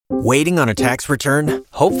Waiting on a tax return?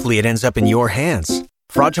 Hopefully it ends up in your hands.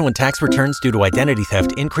 Fraudulent tax returns due to identity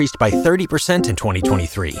theft increased by 30% in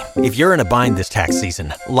 2023. If you're in a bind this tax season,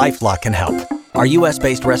 LifeLock can help. Our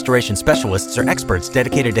U.S.-based restoration specialists are experts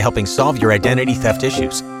dedicated to helping solve your identity theft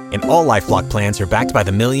issues. And all LifeLock plans are backed by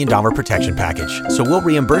the $1 Million Protection Package. So we'll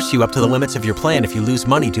reimburse you up to the limits of your plan if you lose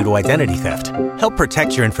money due to identity theft. Help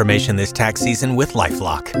protect your information this tax season with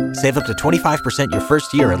LifeLock. Save up to 25% your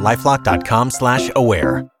first year at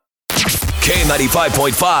LifeLock.com/aware.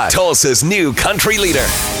 K95.5, Tulsa's new country leader.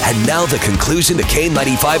 And now the conclusion to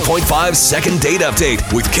K95.5's second date update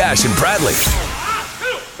with Cash and Bradley.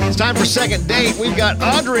 It's time for second date. We've got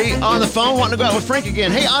Audrey on the phone wanting to go out with Frank again.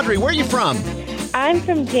 Hey, Audrey, where are you from? I'm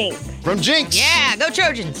from Jinx. From Jinx? Yeah, go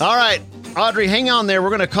Trojans. All right. Audrey, hang on there. We're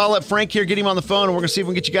going to call up Frank here, get him on the phone, and we're going to see if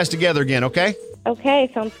we can get you guys together again, okay? Okay,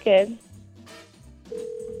 sounds good.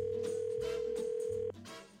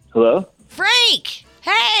 Hello? Frank!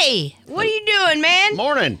 Hey! What are you doing, man?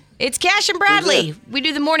 Morning. It's Cash and Bradley. We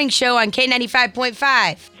do the morning show on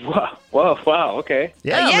K95.5. Wow, okay.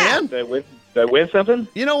 Yeah, yeah. man. Did I win something?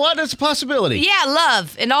 You know what? It's a possibility. Yeah,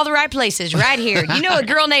 love in all the right places, right here. You know a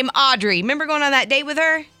girl named Audrey. Remember going on that date with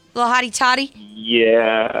her? Little hottie toddy?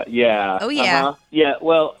 Yeah. Oh, yeah. Uh-huh. Yeah,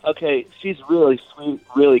 well, okay, she's really sweet,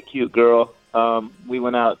 really cute girl. We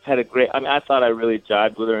went out, had a great, I thought I really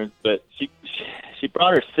jived with her, but she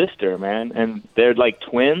brought her sister, man, and they're like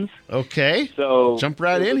twins. Okay. So jump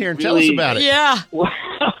right in here and tell us about it. Yeah.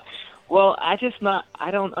 Well, I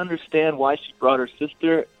don't understand why she brought her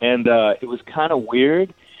sister, and it was kind of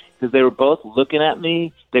weird because they were both looking at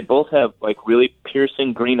me. They both have like really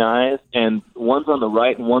piercing green eyes, and one's on the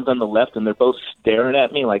right and one's on the left, and they're both staring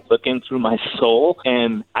at me like looking through my soul,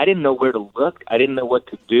 and I didn't know where to look. I didn't know what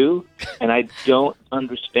to do, and I don't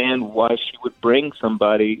understand why she would bring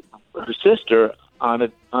somebody, her sister,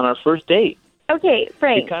 on our first date. Okay,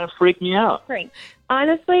 Frank. It kind of freaked me out. Frank,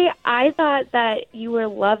 honestly, I thought that you were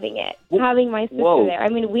loving it, having my sister Whoa. there. I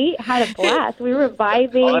mean, we had a blast. We were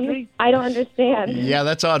vibing. Audrey? I don't understand. Yeah,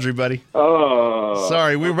 that's Audrey, buddy. Oh.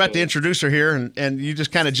 Sorry, we were about to introduce her here, and you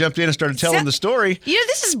just kind of jumped in and started telling the story. You know,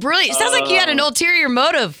 this is brilliant. It sounds like you had an ulterior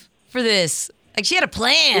motive for this. Like she had a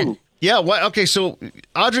plan. Ooh. Yeah, okay, so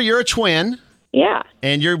Audrey, you're a twin, Yeah.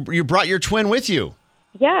 and you brought your twin with you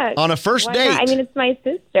Yeah. on a first Why date. not? I mean, it's my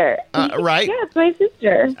sister. Right? Yeah, it's my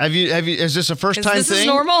sister. Have you? Is this a first time Is thing? this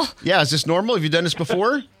normal? Yeah, is this normal? Have you done this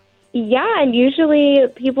before? Yeah, and usually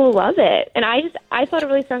people love it. And I felt a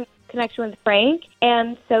really strong connection with Frank,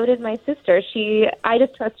 and so did my sister. I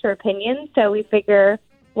just trust her opinion, so we figure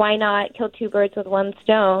why not kill two birds with one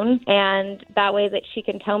stone, and that way that she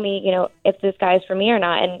can tell me, you know, if this guy's for me or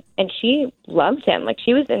not. And she loved him. Like,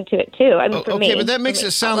 she was into it, too. I mean, for me. Okay, but that makes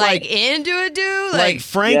it sound Like like into a dude? like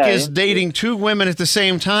Frank Yeah, is yeah. dating two women at the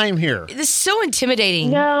same time here. This is so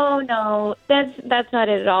intimidating. No, that's not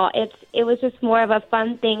it at all. It was just more of a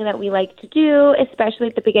fun thing that we like to do, especially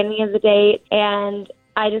at the beginning of the date, and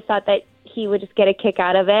I just thought that he would just get a kick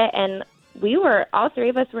out of it, and all three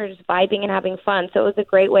of us were just vibing and having fun, so it was a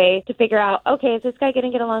great way to figure out, okay, is this guy going to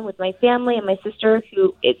get along with my family and my sister,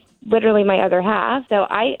 who is literally my other half? So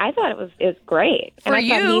I thought it was great. For and I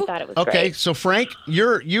thought you. he thought it was Okay, great. so Frank,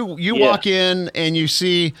 you Yeah. walk in and you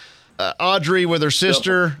see Audrey with her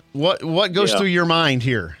sister. What goes Yeah. through your mind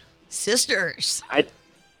here? Sisters.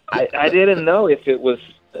 I didn't know if it was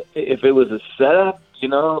a setup, you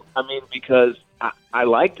know. I mean, because I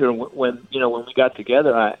liked her when we got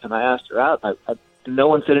together, and I asked her out. No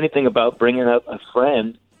one said anything about bringing up a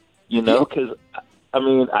friend, you know, because I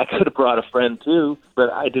mean, I could have brought a friend too, but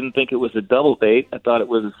I didn't think it was a double date. I thought it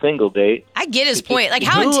was a single date. I get his point. Like,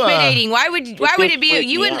 how Who, intimidating. Why would it be freaked you?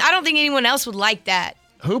 me Wouldn't. out. I don't think anyone else would like that.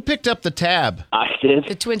 Who picked up the tab? I did.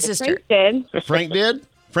 The twin sister. Frank did. Frank did?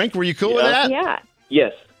 Frank, were you cool with Yeah. that? Yeah.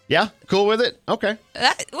 Yes. Yeah? Cool with it? Okay.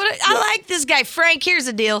 I like this guy, Frank. Here's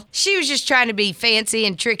the deal. She was just trying to be fancy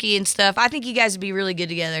and tricky and stuff. I think you guys would be really good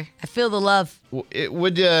together. I feel the love. What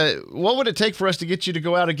would it take for us to get you to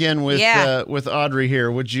go out again with Yeah. with Audrey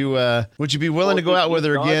here? Would you be willing to go out with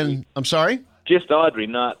her again? I'm sorry? Just Audrey,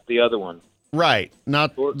 not the other one. Right,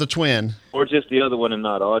 not the twin. Or just the other one and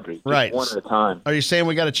not Audrey. Just Right. one at a time. Are you saying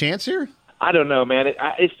we got a chance here? I don't know, man.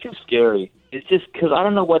 It's too scary. It's just because I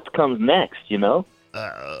don't know what comes next, you know?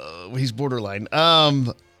 He's borderline.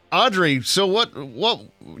 Audrey, so what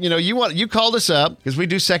you called us up because we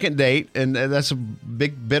do second date, and that's a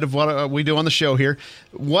big bit of what we do on the show here.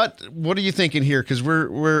 What are you thinking here? Because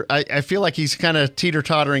I feel like he's kind of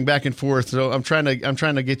teeter-tottering back and forth. So I'm trying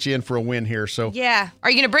to get you in for a win here. So Yeah. Are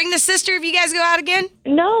you going to bring the sister if you guys go out again?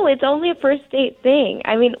 No, it's only a first date thing.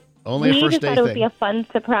 I mean, Only a we first just date thought it would thing. be a fun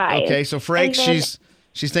surprise. Okay, so Frank, And then-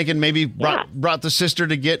 She's thinking maybe brought the sister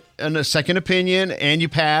to get a second opinion, and you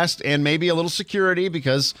passed, and maybe a little security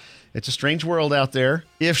because it's a strange world out there.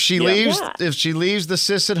 If she leaves the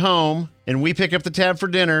sis at home and we pick up the tab for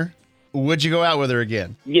dinner, would you go out with her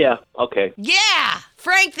again? Yeah. Okay. Yeah.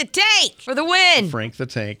 Frank the Tank for the win. Frank the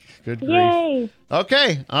Tank. Good grief. Yay.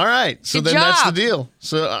 Okay. All right. So Good then that's the job. deal.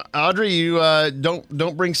 So Audrey, you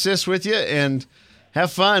don't bring sis with you, and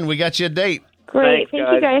have fun. We got you a date. Great. Thanks,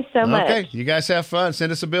 Thank you guys so much. Okay. You guys have fun.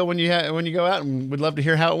 Send us a bill when you go out, and we'd love to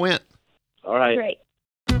hear how it went. All right. Great.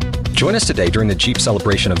 Join us today during the Jeep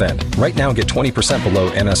Celebration event. Right now, get 20% below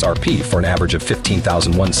MSRP for an average of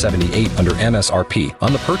 $15,178 under MSRP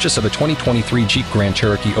on the purchase of a 2023 Jeep Grand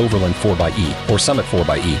Cherokee Overland 4xE or Summit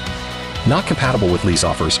 4xE. Not compatible with lease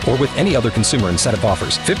offers or with any other consumer incentive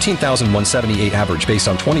offers. $15,178 average based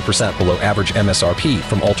on 20% below average MSRP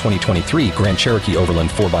from all 2023 Grand Cherokee Overland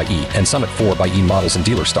 4xE and Summit 4xE models in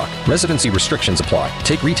dealer stock. Residency restrictions apply.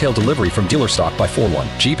 Take retail delivery from dealer stock by 4/1.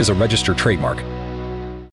 Jeep is a registered trademark.